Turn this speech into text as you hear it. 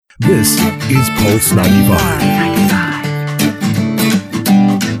This is Pulse 95.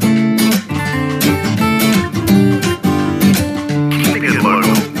 Keeping it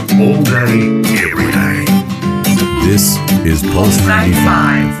local, all day, every day. This is Pulse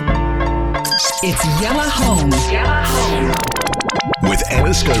 95. It's Yella Home. With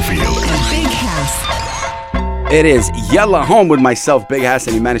Anna Schofield. And Big House. It is Yella Home with myself, Big House,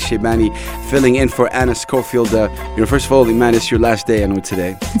 and Iman Shebani, filling in for Anna Schofield. First of all, Iman, it's your last day, I know,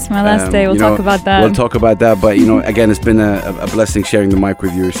 today. It's my last day. We'll talk about that. We'll talk about that. But, again, it's been a blessing sharing the mic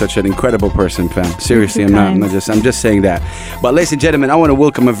with you. You're such an incredible person, fam. Seriously, I'm just saying that. But, ladies and gentlemen, I want to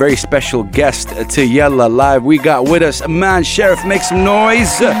welcome a very special guest to Yella Live. We got with us Iman Sherif. Make some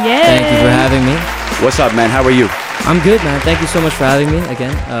noise. Yeah. Thank you for having me. What's up, man? How are you? I'm good, man. Thank you so much for having me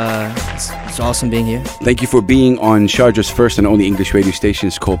again. It's awesome being here. Thank you for being on Sharjah's first and only English radio station.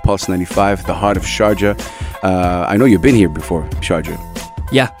 It's called Pulse 95, the heart of Sharjah. I know you've been here before, Sharjah.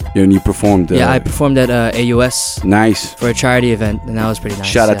 Yeah. And you performed. I performed at AUS. Nice. For a charity event, and that was pretty nice.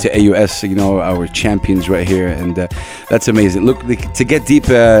 Shout out to AUS, our champions right here, and that's amazing. Look, to get deep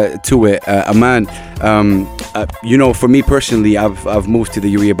to it, Aman, for me personally, I've moved to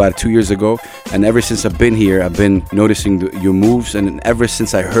the UAE about 2 years ago, and ever since I've been here, I've been noticing your moves, and ever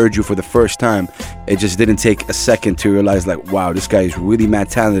since I heard you for the first time, it just didn't take a second to realize, like, wow, this guy is really mad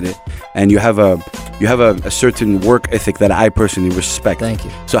talented, and you have a certain work ethic that I personally respect. Thank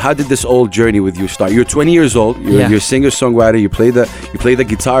you. So how did this old journey with you start? You're 20 years old. You're a singer-songwriter. You play the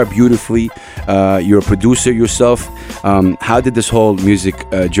guitar beautifully. You're a producer yourself. How did this whole music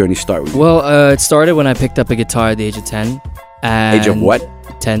journey start with you? Well, it started when I picked up a guitar at the age of 10. Age of what?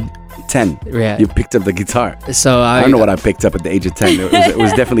 10. 10. Yeah. You picked up the guitar. So I don't know what I picked up at the age of 10. It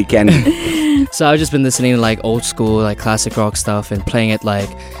was definitely candy. So I've just been listening to like old school, like classic rock stuff, and playing at like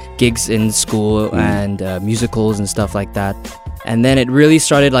gigs in school and musicals and stuff like that. And then it really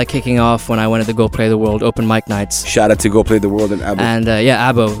started like kicking off when I went to Go Play the World open mic nights. Shout out to Go Play the World and Abo. And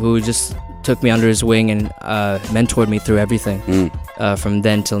Abo, who just took me under his wing and mentored me through everything from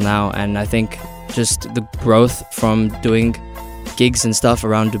then till now. And I think just the growth from doing gigs and stuff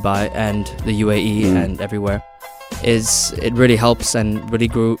around Dubai and the UAE and everywhere it really helps and really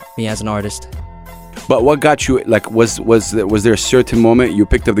grew me as an artist. But what got you, like, was there a certain moment you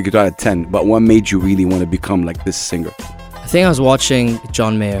picked up the guitar at 10, but what made you really want to become like this singer? I think I was watching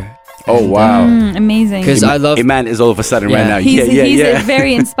John Mayer. Oh, wow. Amazing. Because I love... Iman is all of a sudden right now. He's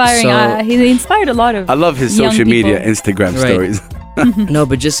very inspiring. He inspired a lot of I love his young social media, people. Instagram stories. No,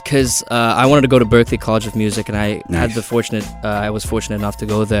 but just because I wanted to go to Berklee College of Music, and I was fortunate enough to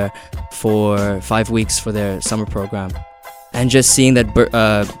go there for 5 weeks for their summer program. And just seeing that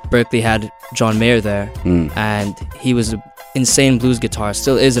Berklee had John Mayer there, and he was an insane blues guitarist,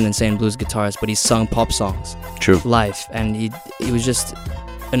 still is an insane blues guitarist, but he sung pop songs live, and he was just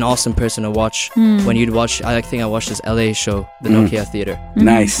an awesome person to watch. When you'd watch, I think I watched his LA show, the Nokia Theater.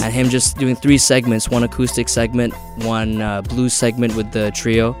 Nice. And him just doing 3 segments, one acoustic segment, one blues segment with the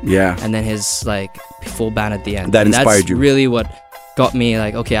trio, and then his like full band at the end. That inspired you. That's really what got me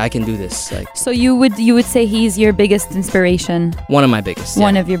like, okay, I can do this. Like, So you would say he's your biggest inspiration? one of my biggest.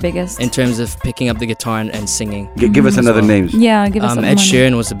 One of your biggest? in terms of picking up the guitar and singing. Give us another names. Yeah, give us Ed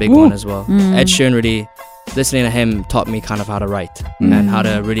Sheeran was a big one as well. Ed Sheeran really, listening to him taught me kind of how to write and how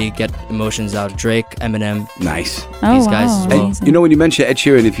to really get emotions out. Drake, Eminem, Nice. these guys as well. amazing. And when you mention Ed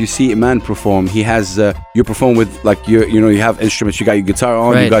Sheeran, if you see Iman perform, he has you perform with like you have instruments. You got your guitar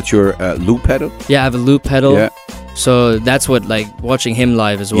on, you Right. got your loop pedal. Yeah, I have a loop pedal. Yeah. So that's what, like, watching him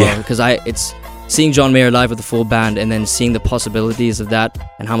live as well, because it's seeing John Mayer live with the full band and then seeing the possibilities of that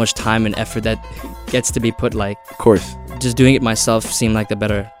and how much time and effort that gets to be put, like, Of course. just doing it myself seemed like the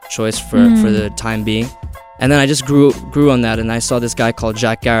better choice for the time being. And then I just grew on that, and I saw this guy called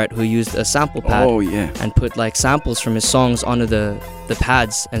Jack Garrett who used a sample pad Oh yeah. and put like samples from his songs onto the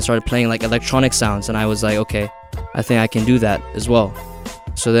pads and started playing like electronic sounds, and I was like, okay, I think I can do that as well.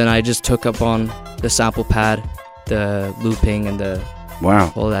 So then I just took up on the sample pad, the looping, and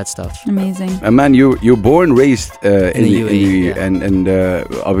Wow. all that stuff. Amazing. Man, you're born, raised in the UAE, yeah. and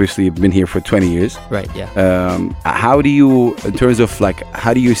obviously you've been here for 20 years. Right, yeah. How do you, in terms of like,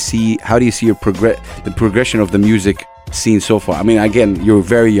 how do you see your the progression of the music scene so far? I mean, again, you're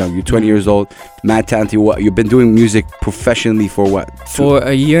very young. You're 20 years old. Mad talented. You've been doing music professionally for what? For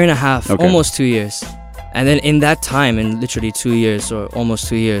a year and a half, Okay. almost 2 years. And then in that time, in literally 2 years or almost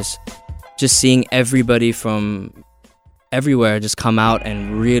 2 years, just seeing everybody from everywhere just come out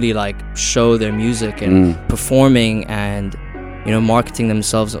and really like show their music and performing and, you know, marketing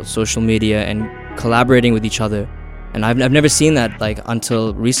themselves on social media and collaborating with each other. And I've never seen that like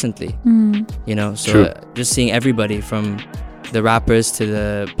until recently, you know, so True. just seeing everybody from the rappers to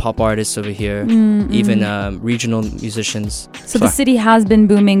the pop artists over here, even regional musicians. So the city has been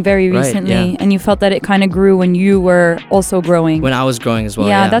booming very recently, right, yeah. and you felt that it kind of grew when you were also growing. When I was growing as well.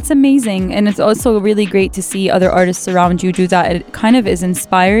 Yeah, that's amazing. And it's also really great to see other artists around you do that. It kind of is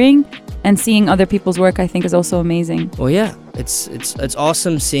inspiring, and seeing other people's work, I think, is also amazing. Well, yeah, it's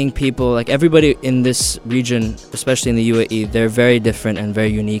awesome seeing people, like everybody in this region, especially in the UAE, they're very different and very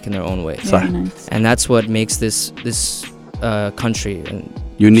unique in their own way. Very nice. And that's what makes this country and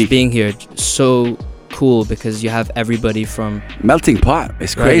Unique. being here so cool, because you have everybody from melting pot.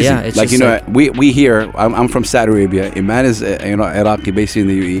 It's crazy. Right, yeah, it's like, just we here. I'm from Saudi Arabia. Iman is Iraqi, based in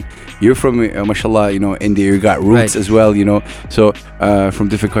the UAE. You're from mashallah, India. You got roots as well, So from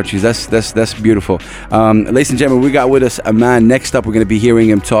different countries. That's beautiful. Ladies and gentlemen, we got with us Aman. Next up, we're going to be hearing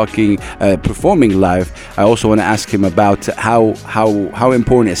him talking, performing live. I also want to ask him about how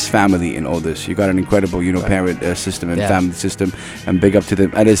important is family in all this. You got an incredible, parent system and family system, and big up to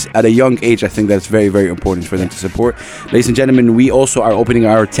them. At a young age, I think that's very, very important for them to support. Ladies and gentlemen, we also are opening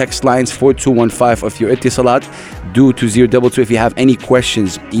our text lines 4215 of your Etisalat. Do 2022 if you have any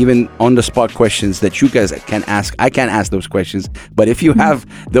questions, even on the spot questions that you guys can ask. I can't ask those questions, but if you have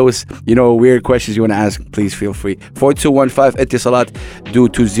those, weird questions you want to ask, please feel free. 4215 Etisalat. Do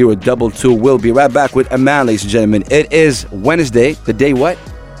 2022. We'll be right back with Aman, ladies and gentlemen. It is Wednesday. The day what?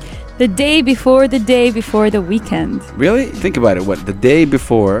 The day before the weekend. Really? Think about it. What? The day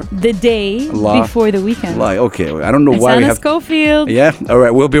before? The day before the weekend. Okay. I don't know why we have... Schofield. Yeah? All right.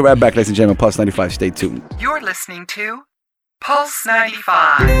 We'll be right back, ladies and gentlemen. Pulse 95. Stay tuned. You're listening to Pulse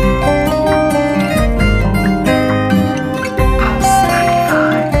 95. Pulse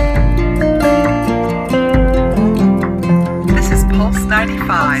 95. This is Pulse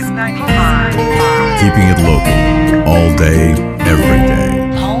 95. Keeping it local. All day, every day.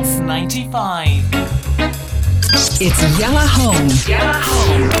 Pulse 95. It's Yalla Home.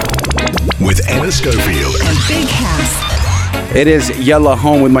 With Anna Schofield. And Big Hass. It is Yalla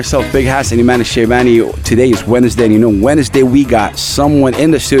Home with myself, Big Hass, and Iman Shaybani. Today is Wednesday, and Wednesday we got someone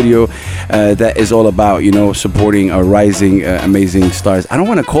in the studio that is all about, supporting our rising, amazing stars. I don't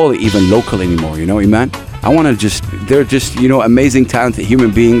want to call it even local anymore, Iman. I want to they're just, amazing, talented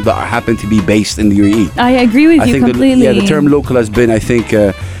human beings that happen to be based in the UAE. I agree with you completely. The term local has been, I think,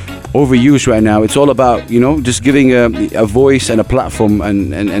 overused right now. It's all about, just giving a voice and a platform.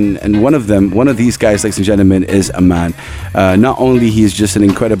 And one of these guys, ladies and gentlemen, is Aman. Not only he's just an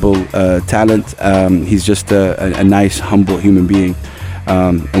incredible talent, he's just a nice, humble human being.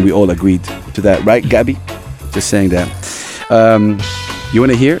 And we all agreed to that, right, Gabby? Just saying that. You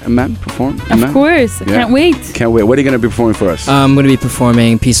want to hear Aman perform? Of course. I can't wait. Can't wait. What are you going to be performing for us? I'm going to be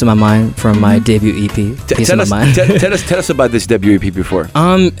performing Piece of My Mind from my debut EP, Piece of My Mind. Tell us about this debut EP before.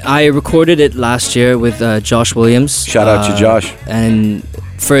 I recorded it last year with Josh Williams. Shout out to Josh. And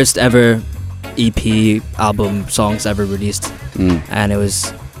first ever EP album songs ever released. And it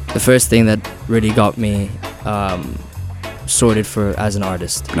was the first thing that really got me sorted for as an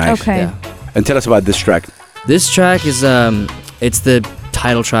artist. Nice. Okay. Yeah. And tell us about this track. This track is it's the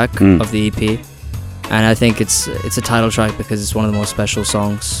title track of the EP, and I think it's a title track because it's one of the most special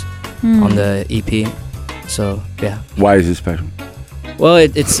songs on the EP. So yeah. Why is it special? Well,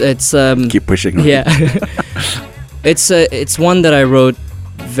 it's keep pushing. Yeah. It's one that I wrote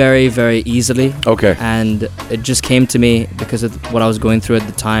very, very easily. Okay. And it just came to me because of what I was going through at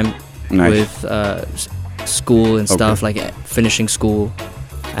the time with school and stuff, like finishing school.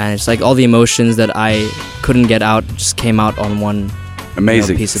 And it's like all the emotions that I couldn't get out just came out on one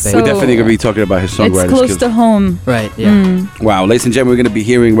amazing piece of paper. We're definitely going to be talking about his songwriting skills. It's close to home. Right, yeah. Wow, ladies and gentlemen, we're going to be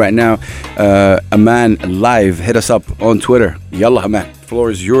hearing right now Aman live. Hit us up on Twitter. Yalla Aman.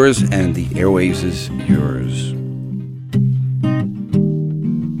 Floor is yours and the airwaves is yours.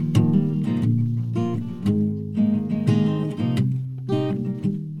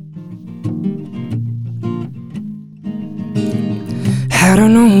 I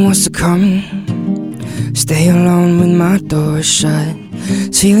don't know what's to come. Stay alone with my door shut.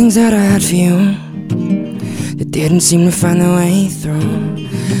 Feelings that I had for you that didn't seem to find their way through.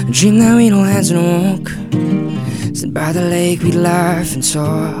 A dream that we'd hold hands and walk. Sit by the lake, we'd laugh and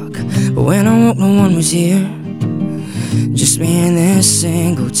talk. But when I woke, no one was here. Just me and this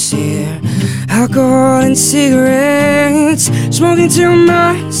single tear. Alcohol and cigarettes, smoking till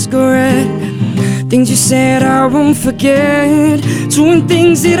my eyes go red. Things you said I won't forget, doing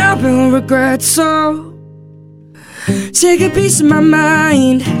things that I will regret. So take a piece of my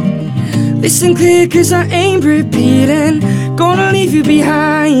mind, listen clear cause I ain't repeating. Gonna leave you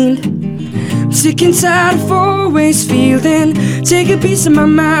behind, I'm sick and tired of always feeling. Take a piece of my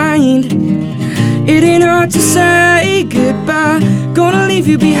mind, It ain't hard to say goodbye. Gonna leave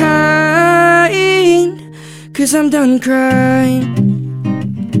you behind, 'cause I'm done crying.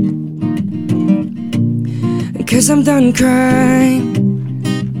 'Cause I'm done crying.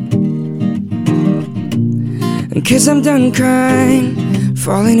 'Cause I'm done crying.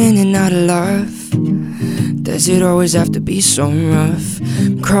 Falling in and out of love. Does it always have to be so rough?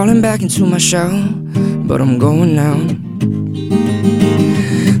 I'm crawling back into my shell, but I'm going now.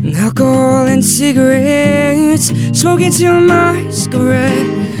 Alcohol and cigarettes, smoking till my cigarette.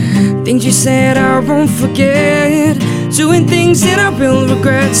 Things you said I won't forget, doing things that I will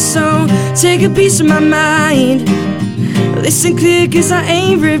regret. So take a piece of my mind, listen clear 'cause I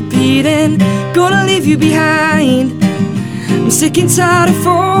ain't repeating. Gonna leave you behind. I'm sick and tired of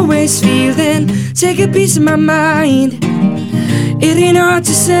always feeling. Take a piece of my mind. It ain't hard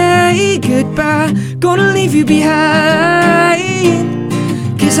to say goodbye. Gonna leave you behind,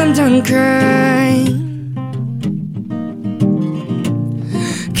 'cause I'm done crying.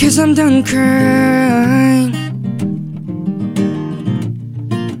 'Cause I'm done crying.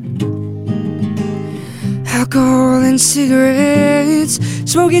 Alcohol and cigarettes,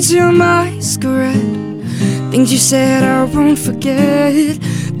 smoking till my cigarette. Things you said I won't forget,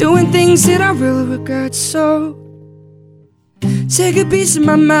 doing things that I will regret. So take a piece of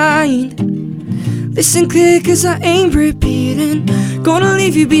my mind, listen clear 'cause I ain't repeating. Gonna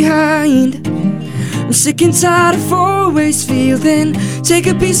leave you behind. I'm sick and tired of always feeling. Take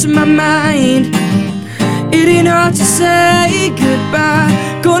a piece of my mind. It ain't hard to say goodbye.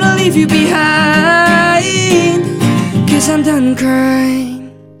 Gonna leave you behind, 'cause I'm done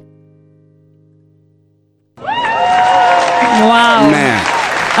crying. Wow. Man.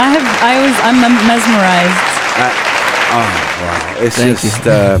 I'm mesmerized. Oh, wow. It's Thank just,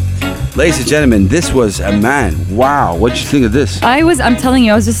 ladies and gentlemen, this was a man. Wow. What'd you think of this? I'm telling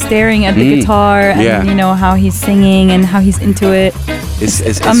you, I was just staring at the guitar and Yeah. you know how he's singing and how he's into it. It's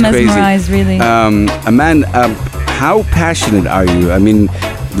I'm crazy. mesmerized, really. Man, how passionate are you? I mean,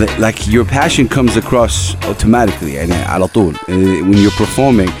 like your passion comes across automatically. And على طول. When you're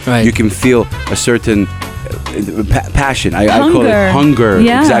performing, Right. you can feel a certain passion. I call it Hunger. hunger.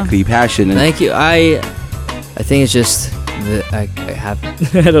 Yeah. Exactly, passion. And Thank you. I think it's just that I have.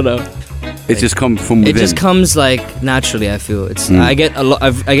 I don't know. it's just come from within. It just comes like naturally. I feel it's. I get a lot.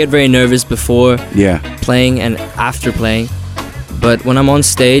 I get very nervous before Yeah. playing and after playing, but when I'm on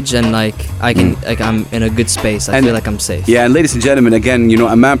stage and like I can like I'm in a good space, I And- feel like I'm safe. Yeah, and ladies and gentlemen, again, you know,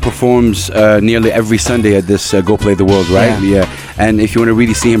 a man performs nearly every Sunday at this Go Play the World, right? Yeah. And if you want to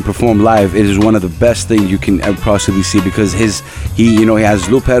really see him perform live, it is one of the best things you can possibly see because he has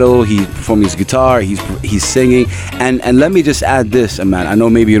loop pedal, he's performing his guitar, he's singing, and let me just add this, man. I know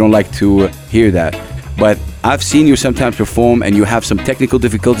maybe you don't like to hear that, but I've seen you sometimes perform and you have some technical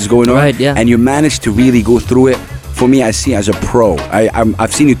difficulties going on, Right, yeah. and you manage to really go through it. For me, I see as a pro.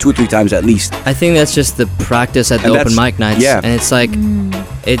 I've seen you 2 or 3 times at least. I think that's just the practice at the And open that's- mic nights, yeah. and it's like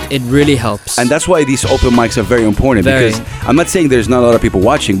it really helps. And that's why these open mics are very important Very. because I'm not saying there's not a lot of people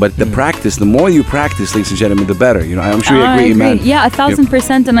watching, but the practice, the more you practice, ladies and gentlemen, the better. You know, I'm sure you I agree, man. Yeah,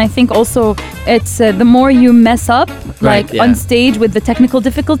 1,000%. And I think also it's the more you mess up, like yeah. on stage with the technical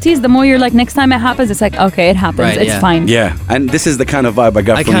difficulties, the more you're like, next time it happens, it's like, okay, it happens. Right, It's yeah. fine. Yeah, and this is the kind of vibe I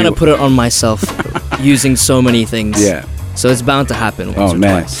got I from kind you. of put it on myself using so many things. Yeah. So it's bound to happen once Oh or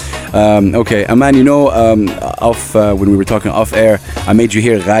man. twice. Okay, Aman, you know, when we were talking off air, I made you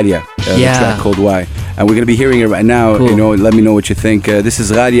hear Ghalia, the Yeah. track called Why. And we're gonna be hearing it right now. Cool. You know, let me know what you think. This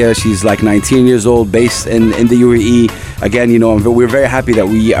is Ghalia. She's like 19 years old, based in the UAE. Again, you know, we're very happy that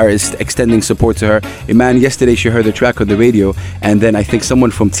we are extending support to her. Iman, yesterday she heard the track on the radio, and then I think someone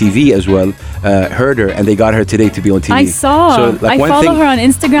from TV as well heard her, and they got her today to be on TV. I saw. I one follow thing- her on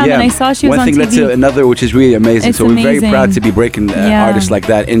Instagram and I saw she was one on thing TV. led to another, which is really amazing. It's So we're very amazing. proud to be breaking Yeah. artists like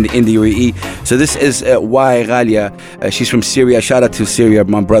that in the UAE. So this is Why Ghalia. She's from Syria. Shout out to Syria,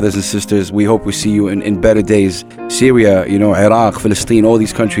 my brothers and sisters. We hope we see you in better days. Syria, you know, Iraq, Palestine, all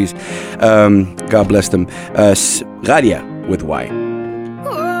these countries. God bless them. Ghalia with Why.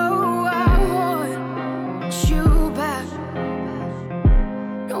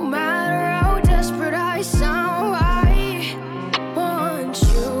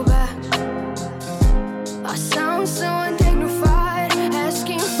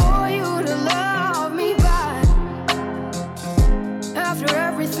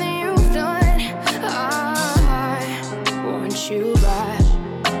 You back.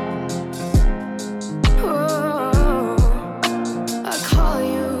 Oh, I call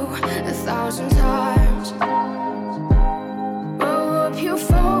you 1,000 times. Roll up your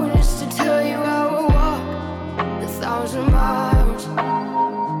phone just to tell you I will walk 1,000 miles.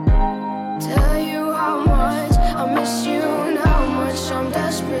 Tell you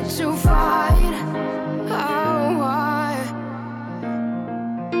good to fight. Oh, why?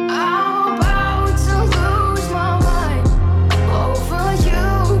 I'm about to lose my mind over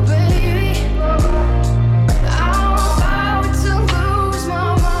you, baby. I'm about to lose my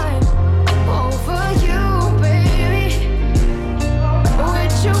mind over you, baby.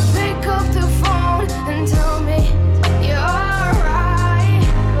 Would you pick up the phone and tell me you're right?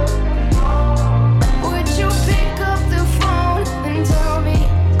 Would you pick up the phone and tell me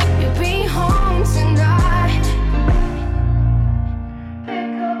you'll be home tonight?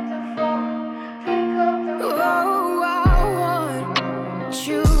 Pick up the phone, pick up the phone. Oh, I want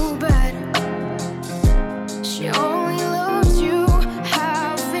you bad. She only loves you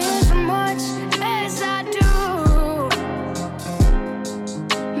half as much as I do.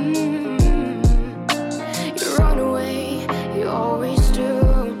 You run away, you always do.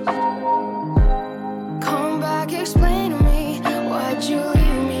 Come back, explain to me why'd you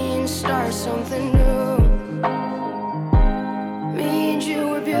leave me and start something new. Me and you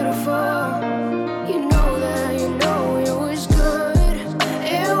were beautiful. You know that, you know it was good.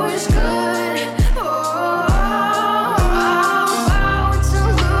 It was good. Oh, I'm about to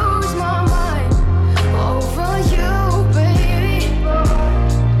lose my mind over you, baby.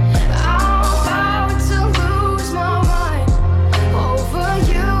 I'm about to lose my mind over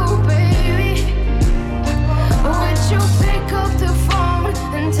you, baby. Would you pick up the phone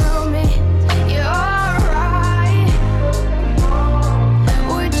and tell me you're right?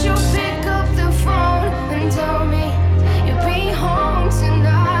 Would you pick up the phone and tell me you'll be home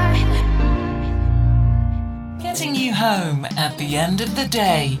tonight? Getting you home at the end of the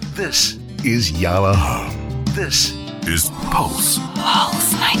day. This is Yalla Home. This is Pulse.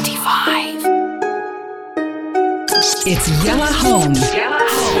 Pulse 95. It's Yalla Home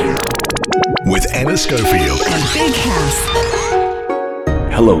With Anna Schofield. and Big Cass.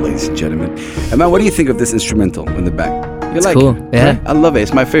 Hello, ladies and gentlemen. And man, what do you think of this instrumental in the back? You It's like cool, it? yeah. Right? I love it.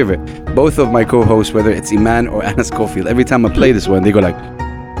 It's my favorite. Both of my co-hosts, whether it's Iman or Anna Schofield, every time I play this one, they go like,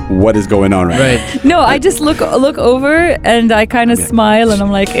 "What is going on right now?" Right. No, I just look over and I kind of smile and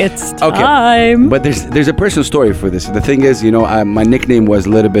I'm like, it's time. But there's a personal story for this. The thing is, my nickname was a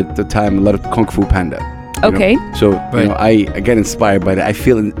little bit at the time, a lot of Kung Fu Panda. you know? Okay. So Right. I get inspired by it.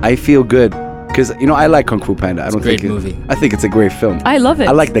 I feel good because I like Kung Fu Panda. I don't great think movie. I think it's a great film. I love it.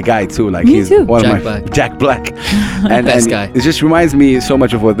 I like the guy too. Like Me he's too. one Jack of my Black. Jack Black. and Best and guy. it just reminds me so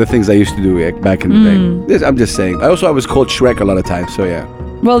much of what the things I used to do back in the day. I'm just saying. I was called Shrek a lot of times. So yeah,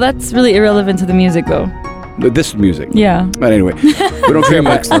 Well, that's really irrelevant to the music though. But this is music. Yeah. But anyway, we don't care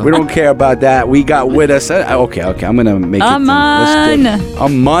about we don't care about that. We got with us. Okay. I'm gonna make it. Aman.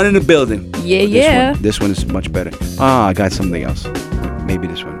 Aman in the building. Yeah. This one is much better. I got something else. Maybe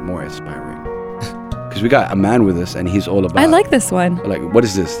this one more inspiring. Because we got a man with us, and he's all about. I like this one. Like, what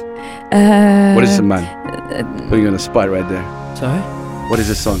is this? Uh, What is a man? Putting you on the spot right there. Sorry? What is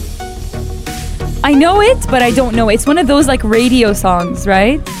this song? I know it, but I don't know. It's one of those like radio songs,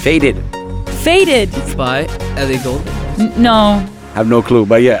 right? Faded. Faded. By Ellie Gold. No. Have no clue,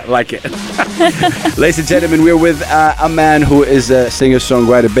 but yeah, like it. Ladies and gentlemen, we're with a man who is a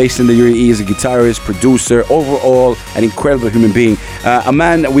singer-songwriter based in the UAE. He's a guitarist, producer, overall an incredible human being. A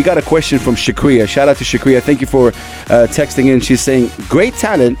man, we got a question from Shakriya. Shout out to Shakriya. Thank you for texting in. She's saying, great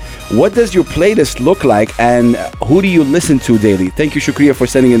talent. What does your playlist look like and who do you listen to daily? Thank you, Shakriya, for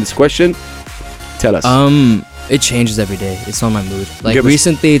sending in this question. Tell us. It changes every day. It's on my mood. Like Give us-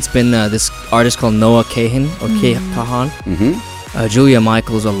 recently, it's been this artist called Noah Kahan or Kahan. Mm-hmm. Julia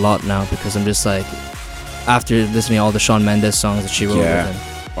Michaels a lot now because I'm just like, after listening to all the Shawn Mendes songs that she wrote Yeah. with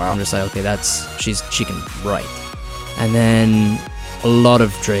him, Wow. I'm just like, okay, she can write. And then a lot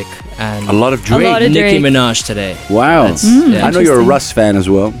of Drake and A lot of Drake. lot of Nicki Drake. Minaj today. Wow. That's- I know you're a Interesting. Russ fan as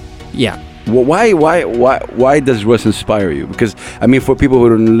well. Yeah. Well, why does Russ inspire you? Because I mean, for people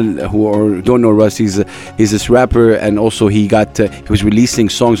don't know Russ, he's this rapper, and also he was releasing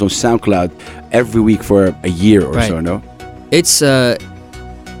songs on SoundCloud every week for a year or Right. so. No, It's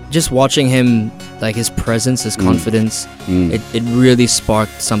just watching him, like his presence, his confidence, it really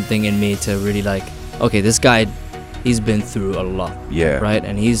sparked something in me to really like, okay, this guy, he's been through a lot. Yeah. Right?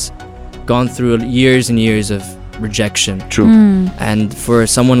 And he's gone through years and years of rejection. True. And for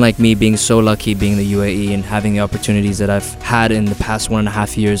someone like me being so lucky being in the UAE and having the opportunities that I've had in the past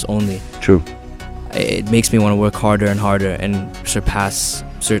 1.5 years only, True. it makes me want to work harder and harder and surpass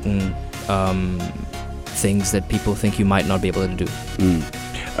certain things that people think you might not be able to do.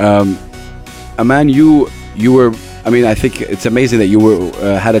 Aman, you were. I mean, I think it's amazing that you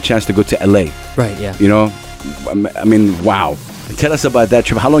had a chance to go to LA. Right, yeah. You know, I mean, wow. Tell us about that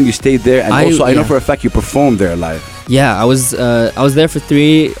trip. How long you stayed there, and also I know yeah. for a fact you performed there live. Yeah, I was there for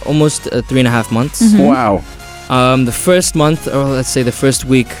almost 3.5 months. Wow. The first month, or let's say the first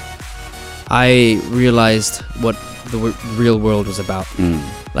week, I realized what the real world was about.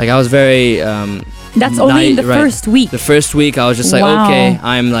 Like I was very That's only in the first week. The first week I was just like, Wow. okay,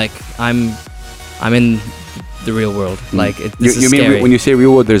 I'm in the real world. Like this is you mean scary. when you say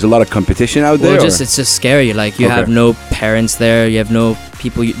real world, there's a lot of competition out there? Well, or? it's just scary. Like you Okay. have no parents there, you have no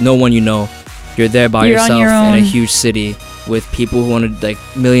people, no one you know. You're there by You're on yourself your in a own. huge city with people who want to, like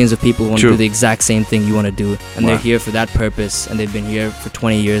millions of people who want to True. do the exact same thing you want to do, and Wow. they're here for that purpose, and they've been here for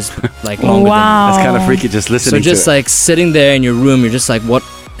 20 years, like longer Wow. That's kind of freaky just than. listening So just to it. like sitting there in your room, you're just like, what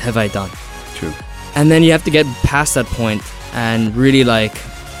have I done? True. And then you have to get past that point and really like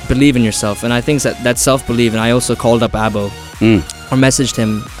believe in yourself. And I think that self-belief. And I also called up Abo or messaged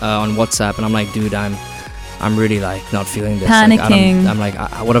him on WhatsApp, and I'm like, dude, I'm really like not feeling this. Panicking. Like, I'm like,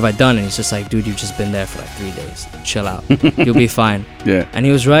 what have I done? And he's just like, dude, you've just been there for like 3 days. Chill out. You'll be fine. Yeah. And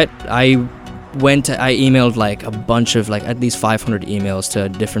he was right. I emailed like a bunch of like at least 500 emails to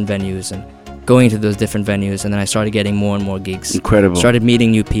different venues and going to those different venues, and then I started getting more and more gigs. Incredible. Started meeting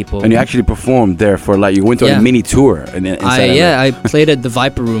new people. And you actually performed there for like, you went on Yeah. a mini tour. I played at the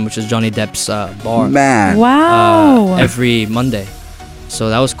Viper Room, which is Johnny Depp's bar. Man. Wow. Every Monday. So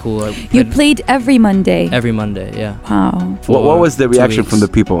that was cool. You played every Monday. every Monday, yeah. Wow. What was the 2 reaction from the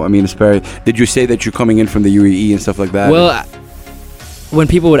weeks. people? I mean, it's very. Did you say that you're coming in from the UAE and stuff like that? Well, when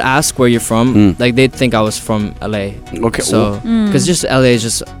people would ask where you're from, like they'd think I was from LA. Okay. So, because just LA is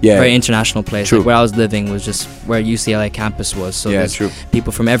just Yeah. a very international place. True. Like where I was living was just where UCLA campus was. So yeah, there's true.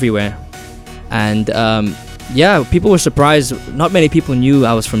 people from everywhere. And yeah, people were surprised. Not many people knew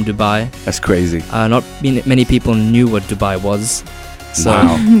I was from Dubai. That's crazy. Not many people knew what Dubai was. So,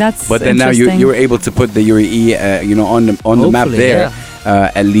 Wow. That's But then now interesting. you were able to put the UAE, on the map Hopefully, there,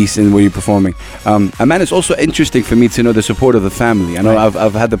 at least in where you're performing. Man, it's also interesting for me to know the support of the family. I know Right.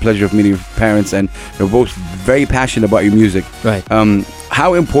 I've had the pleasure of meeting your parents, and they're both very passionate about your music. Right.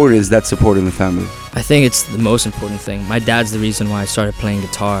 How important is that support in the family? I think it's the most important thing. My dad's the reason why I started playing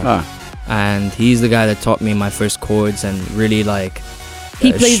guitar. Ah. And he's the guy that taught me my first chords and really like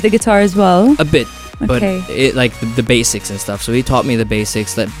He plays the guitar as well. a bit, but Okay. it like the basics and stuff. So he taught me the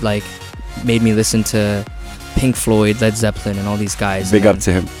basics that like made me listen to Pink Floyd, Led Zeppelin, and all these guys. Big and up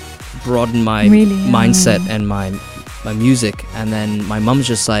to him. broaden my Really? mindset and my music. And then my mom's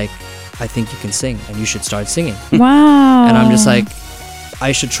just like, I think you can sing and you should start singing. Wow. And I'm just like,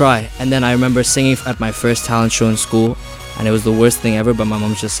 I should try. And then I remember singing at my first talent show in school, and it was the worst thing ever, but my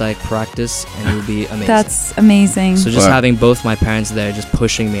mom's just like, practice and you'll be amazing. That's amazing. So just Wow. having both my parents there just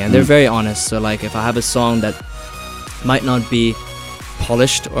pushing me, and they're very honest. So like if I have a song that might not be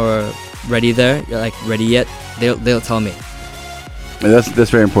polished or ready yet, they'll tell me. That's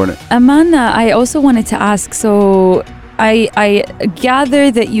very important. Amanda, I also wanted to ask, so I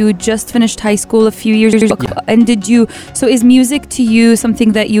gather that you just finished high school a few years ago, and so is music to you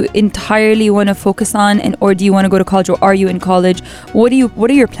something that you entirely want to focus on, or do you want to go to college, or are you in college? What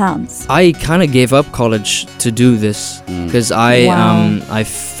are your plans? I kind of gave up college to do this because I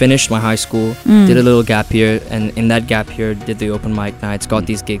finished my high school, did a little gap year, and in that gap year did the open mic nights, got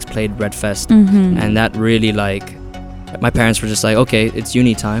these gigs, played Red Fest, and that really like my parents were just like, okay, it's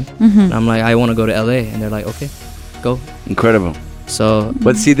uni time, and I'm like, I want to go to LA, and they're like, okay, go. Incredible. So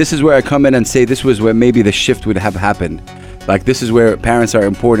But see, this is where I come in and say this was where maybe the shift would have happened. Like this is where parents are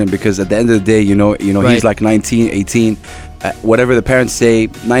important, because at the end of the day, he's Right. like 19, 18. Whatever the parents say,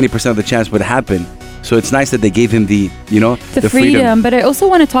 90% of the chance would happen. So it's nice that they gave him the freedom. But I also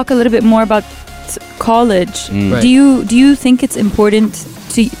want to talk a little bit more about college. Right. Do you think it's important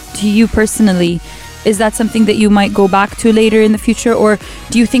to you personally? Is that something that you might go back to later in the future, or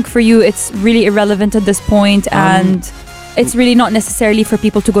do you think for you it's really irrelevant at this point, and it's really not necessarily for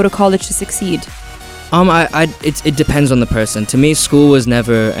people to go to college to succeed? It depends on the person. To me, school was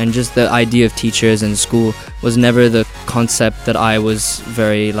never, and just the idea of teachers and school was never the concept that I was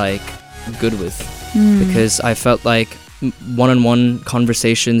very like good with, because I felt like one-on-one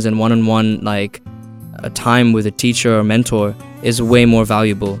conversations and one-on-one like a time with a teacher or mentor is way more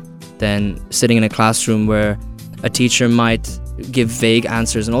valuable than sitting in a classroom where a teacher might give vague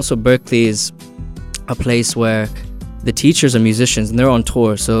answers. And also Berkeley is a place where the teachers are musicians and they're on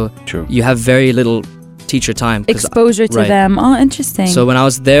tour, so True. you have very little teacher time. Exposure to right. them. Oh, interesting. So when I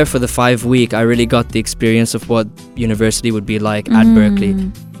was there for the 5 week, I really got the experience of what university would be like at Berkeley.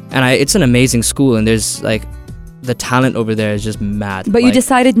 And it's an amazing school, and there's like the talent over there is just mad. But you like,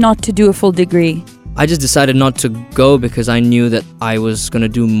 decided not to do a full degree. I just decided not to go because I knew that I was going to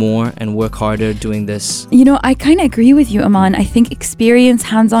do more and work harder doing this. You know, I kind of agree with you, Aman. I think experience,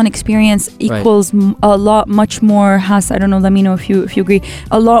 hands-on experience equals a lot, much more. Has, I don't know, let me know if you agree.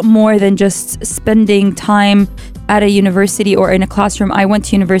 A lot more than just spending time at a university or in a classroom. I went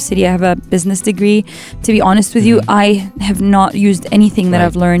to university. I have a business degree. To be honest with you, I have not used anything that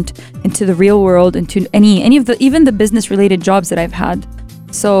I've learned into the real world, into any of the, even the business-related jobs that I've had.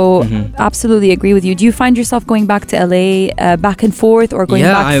 So absolutely agree with you. Do you find yourself going back to LA back and forth, or going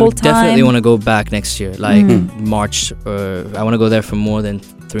back full time? Yeah, I definitely want to go back next year, like March. I want to go there for more than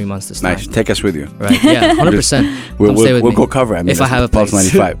 3 months this time. Nice. Take us with you. Right. Yeah, 100%. We'll go cover it. I mean, if I have a Pulse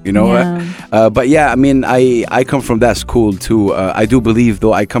place. 95, you know what? But yeah, I mean, I come from that school too. I do believe,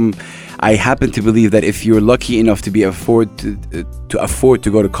 though, I happen to believe that if you're lucky enough to be afford to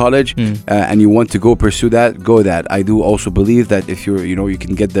go to college and you want to go pursue that, go that. I do also believe that if you're, you know, you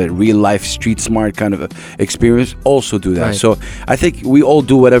can get the real life street smart kind of experience, also do that. Right. So I think we all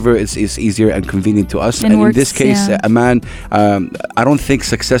do whatever is easier and convenient to us. And works, in this case, Aman, I don't think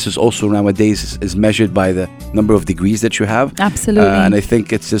success is also nowadays is measured by the number of degrees that you have. Absolutely. And I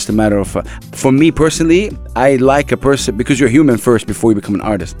think it's just a matter of, for me personally, I like a person, because you're human first before you become an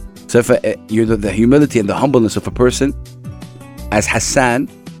artist. So if you're the humility and the humbleness of a person, as Hassan,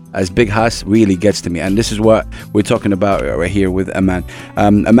 as Big Hass, really gets to me. And this is what we're talking about right here with Aman.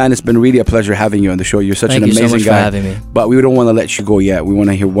 Aman, it's been really a pleasure having you on the show. You're such an amazing guy. Thank you so much for having me. But we don't want to let you go yet. We want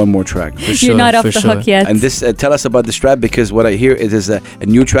to hear one more track. For sure, You're not off for the sure. hook yet. And this, tell us about this track, because what I hear is a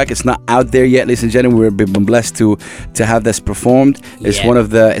new track. It's not out there yet, ladies and gentlemen. We've been blessed to have this performed. It's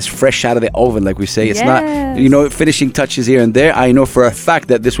it's fresh out of the oven, like we say. It's not, you know, finishing touches here and there. I know for a fact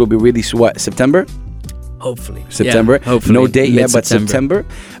that this will be released, September? Hopefully. September. Yeah, hopefully. No date yet, but September.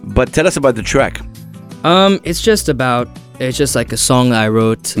 But tell us about the track. It's just like a song that I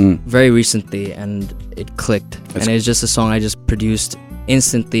wrote very recently, and it clicked. And it's just a song I just produced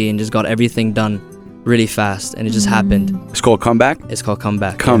instantly and just got everything done really fast, and it just happened. It's called Comeback? It's called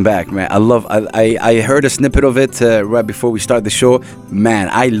Comeback. Comeback, man. I heard a snippet of it right before we start the show. Man,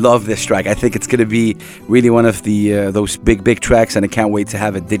 I love this track. I think it's going to be really one of the those big tracks, and I can't wait to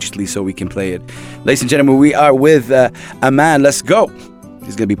have it digitally so we can play it. Ladies and gentlemen, we are with Aman. Let's go.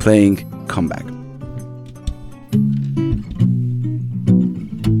 He's going to be playing Comeback.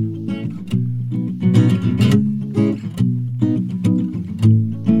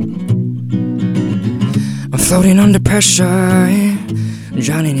 Floating under pressure,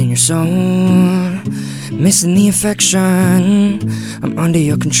 drowning in your soul, missing the affection. I'm under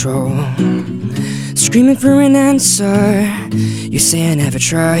your control, screaming for an answer. You say I never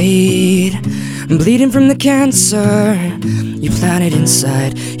tried. I'm bleeding from the cancer you planted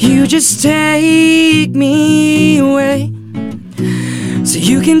inside. You just take me away so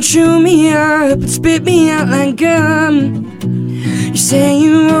you can chew me up and spit me out like gum. You say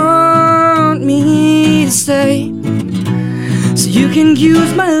you want me to stay so you can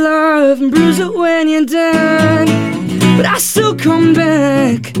use my love and bruise it when you're done. But I still come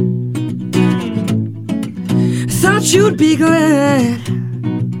back. I thought you'd be glad.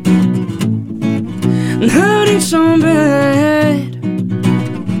 I'm hurting so bad,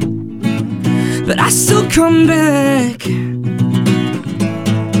 but I still come back.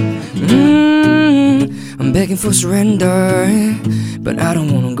 I'm begging for surrender, but I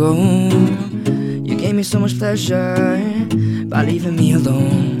don't wanna go. You gave me so much pleasure by leaving me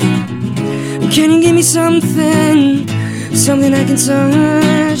alone. Can you give me something I can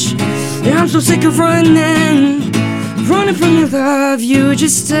touch? Yeah, I'm so sick of running from your love. You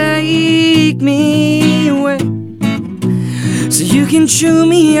just take me away so you can chew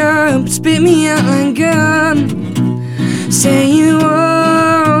me up, spit me out like gum. Say you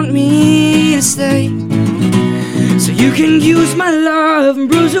want me to stay so you can use my love and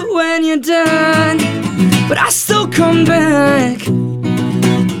bruise it when you're done. But I still come back,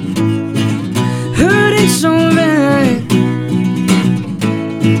 hurting so bad.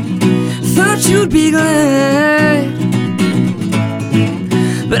 Thought you'd be glad,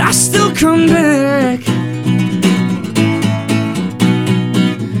 but I still come back.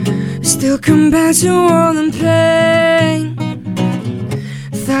 Still come back to all the pain.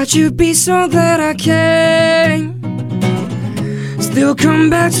 Thought you'd be so glad I came. Still come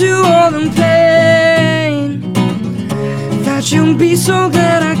back to all the pain. Thought you'd be so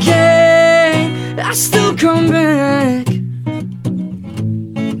glad I came. I still come back.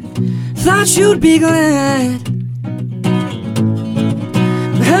 Thought you'd be glad.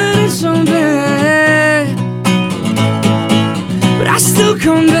 Hurting so bad, but I still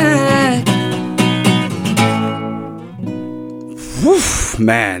come back. Woof.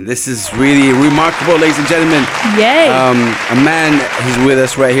 Man, this is really remarkable, ladies and gentlemen. Yay. Aman, he's with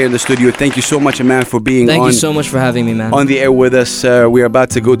us right here in the studio. Thank you so much, Aman, for being Thank you so much for having me, man. on the air with us. We are about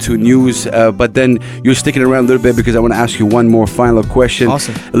to go to news, but then you're sticking around a little bit because I want to ask you one more final question.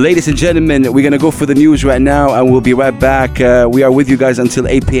 Awesome. Ladies and gentlemen, we're going to go for the news right now, and we'll be right back. We are with you guys until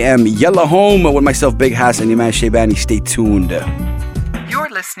 8 p.m. Yalla Home with myself, Big Hass, and Iman Shaybani. Stay tuned. You're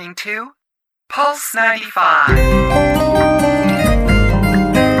listening to Pulse 95.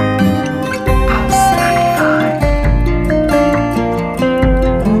 Pulse 95.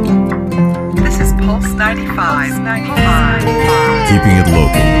 This is Pulse 95. Keeping it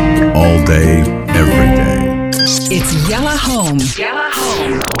local, all day, every day. It's Yalla Home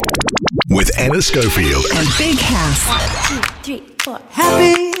With Anna Schofield. and Big Hass. 1, 2, 3, 4.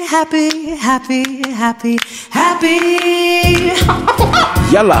 Happy.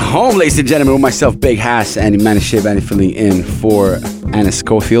 Yalla Home, ladies and gentlemen, with myself, Big Hass, and Iman Shaybani filling in for Anna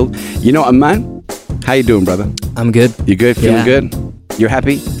Schofield. You know, Aman, how you doing, brother? I'm good. You good? Feeling Yeah. good? You're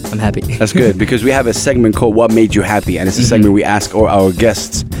happy? I'm happy. That's good, because we have a segment called What Made You Happy, and it's a segment we ask all our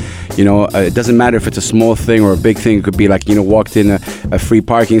guests. You know, it doesn't matter if it's a small thing or a big thing. It could be like, you know, walked in a free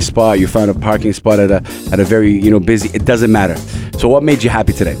parking spot, you found a parking spot at a very, you know, busy. It doesn't matter. So what made you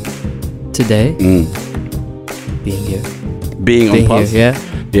happy today? Today, being here. Being on Being Pulse? here, yeah.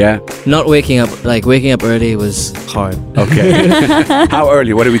 Yeah? Not waking up early was hard. Okay. How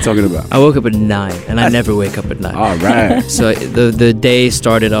early? What are we talking about? I woke up at 9, and I never wake up at 9. All right. So the day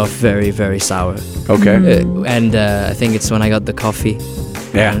started off very, very sour. Okay. And I think it's when I got the coffee.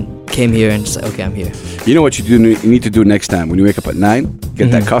 Yeah. And came here and just like, okay, I'm here. You know what you need to do next time when you wake up at 9?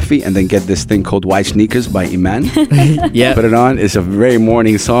 Get that coffee and then get this thing called White Sneakers by Iman. Yeah. Put it on. It's a very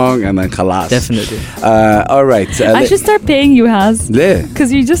morning song, and then khalas. Definitely. All right. I should start paying you, Has. Yeah.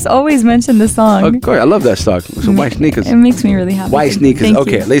 Because you just always mention the song. Of course, I love that song. So White Sneakers. It makes me really happy. White Sneakers. Thank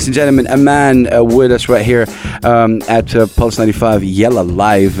Okay, you. ladies and gentlemen, a man with us right here at Pulse 95 Yella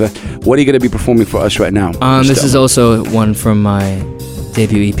Live. What are you going to be performing for us right now? This is also one from my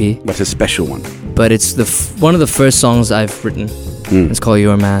debut EP, What's a special one? but it's one of the first songs I've written. It's called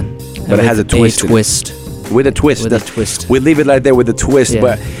Your Man. But it has a twist in it. twist. With a twist. With a twist. We'll leave it right there with a twist. Yeah.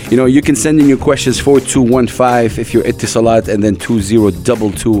 But, you know, you can send in your questions 4215 if you're Ittisalat, and then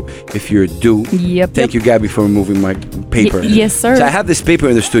 2022 if you're due. Yep. Thank you, Gabby, for removing my paper. Yes, sir. So I have this paper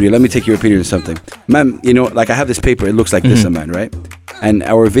in the studio. Let me take your opinion on something. Ma'am, you know, like I have this paper. It looks like this, man, right? And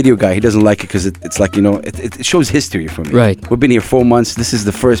our video guy, he doesn't like it because it's like, you know, it shows history for me. Right. We've been here 4 months. This is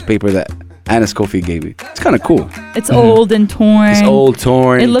the first paper that Anna Schofield gave me. It's kind of cool. It's old and torn. It's old,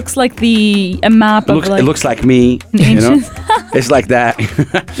 torn. It looks like a map of like... It looks like me. an You know? ancient- It's like that.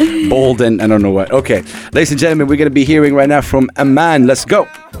 Bold and I don't know what. Okay. Ladies and gentlemen, we're going to be hearing right now from Aman. Let's go.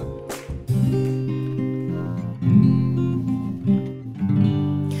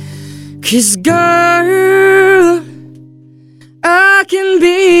 Cause girl, I can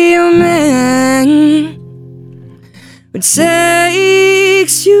be a man who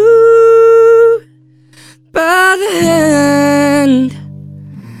takes you by the hand,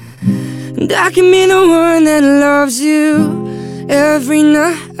 and I can be the one that loves you every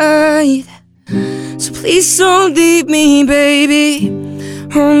night. So please don't leave me, baby,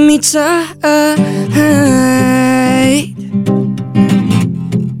 hold me tight.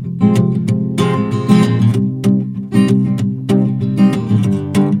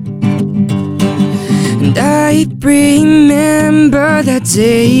 And I remember that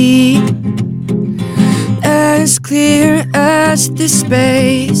day as clear as the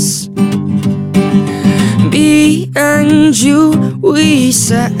space. Me and you, we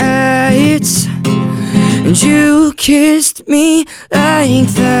sat, and you kissed me like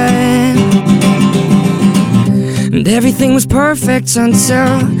that. And everything was perfect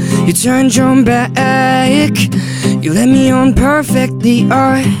until you turned your back. You let me on perfectly,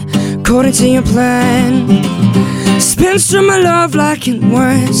 according to your plan. Spent some of my love like it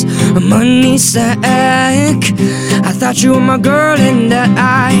was a money sack. I thought you were my girl and that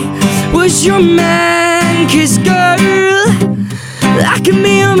I was your man. Cause girl, I can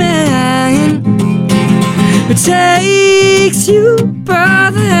be your man who takes you by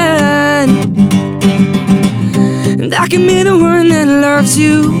the hand, and I can be the one that loves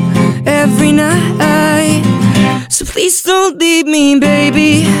you every night. So please don't leave me,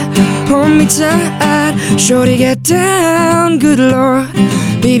 baby, hold me tight. Shorty, get down, good lord.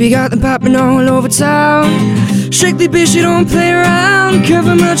 Baby got them popping all over town. Strictly bitch, you don't play around.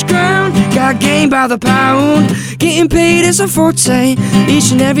 Cover much ground, got game by the pound. Getting paid is a forte,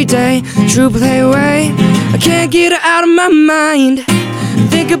 each and every day. True play away, I can't get her out of my mind.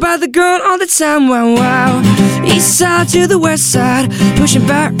 Think about the girl all the time, wow, wow. East side to the west side, pushing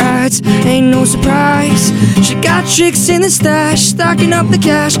back rides, ain't no surprise. She got tricks in the stash, stocking up the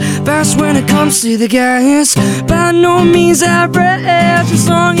cash, fast when it comes to the gas. By no means average, as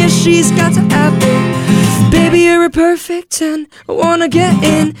long as she's got to have it. Baby, you're a perfect 10, I wanna get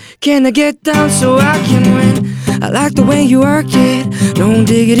in. Can I get down so I can win? I like the way you work it, no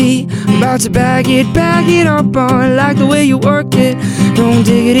diggity. I'm about to bag it up, oh, I like the way you work it, no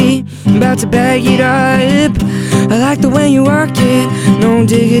diggity. I'm about to bag it up. I like the way you work it, no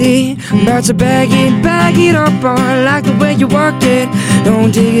diggity. I'm about to bag it up, oh, I like the way you work it, no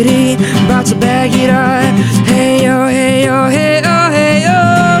diggity. I'm about to bag it up. Hey yo, hey yo, hey yo, hey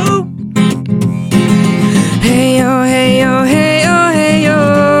yo. Hey yo, hey yo, hey yo, hey yo.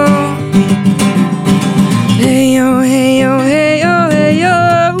 Hey yo, hey yo, hey yo, hey yo.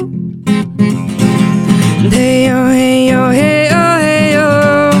 Hey yo, hey yo, hey yo, hey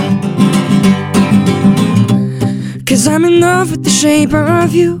yo. 'Cause I'm in love with the shape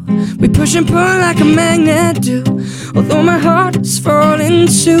of you. We push and pull like a magnet do. Although my heart is falling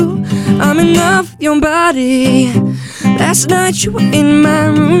too, I'm in love with your body. Last night you were in my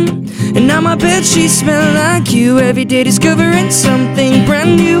room, and now my bedsheets smell like you. Every day discovering something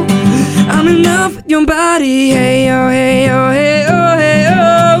brand new. I'm in love with your body. Hey yo, hey yo, hey yo, hey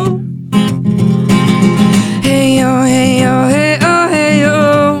yo. Hey yo, hey yo, hey yo, hey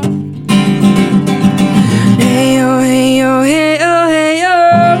yo. Hey yo, hey yo, hey yo, hey yo.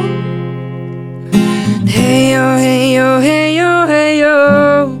 Hey yo, hey yo, hey yo, hey yo.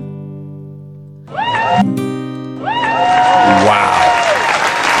 Wow.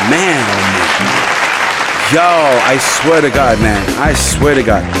 Man, oh man. Yo, I swear to God, man. I swear to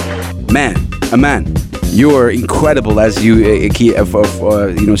God. Man, Aman, you are incredible as you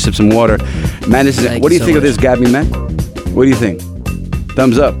sip some water. Man, this is, what do you think of this, Gabby, man? What do you think?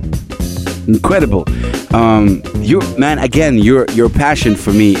 Thumbs up. Incredible. Your passion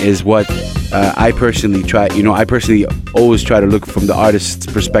for me is what I personally try. You know, I personally always try to look from the artist's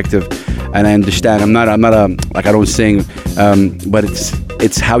perspective, and I understand. I'm not I don't sing, but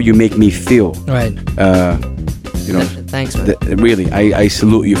it's how you make me feel. Right. You know, thanks, man. Really, I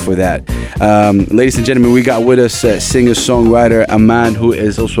salute you for that. Ladies and gentlemen, we got with us singer-songwriter Aman, who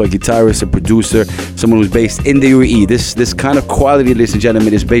is also a guitarist, a producer, someone who's based in the UAE. This kind of quality, ladies and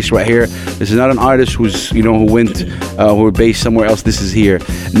gentlemen, is based right here. This is not an artist who are based somewhere else. This is here.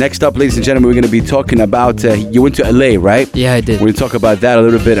 Next up, ladies and gentlemen, we're going to be talking about you went to LA, right? Yeah, I did. We're going to talk about that a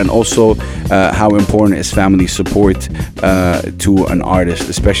little bit, and also how important is family support to an artist,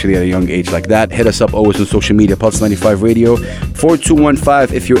 especially at a young age like that. Hit us up always on social media, Pulse 95 Radio,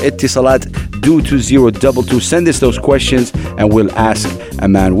 4215. If you're Ittisalat, do 2022. Send us those questions and we'll ask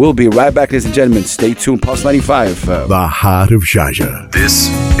Aman. We'll be right back, ladies and gentlemen. Stay tuned. Pulse 95. The heart of Sharjah. This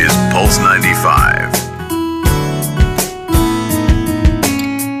is Pulse 95.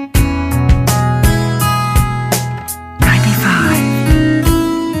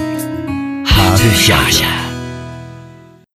 Heart of Sharjah.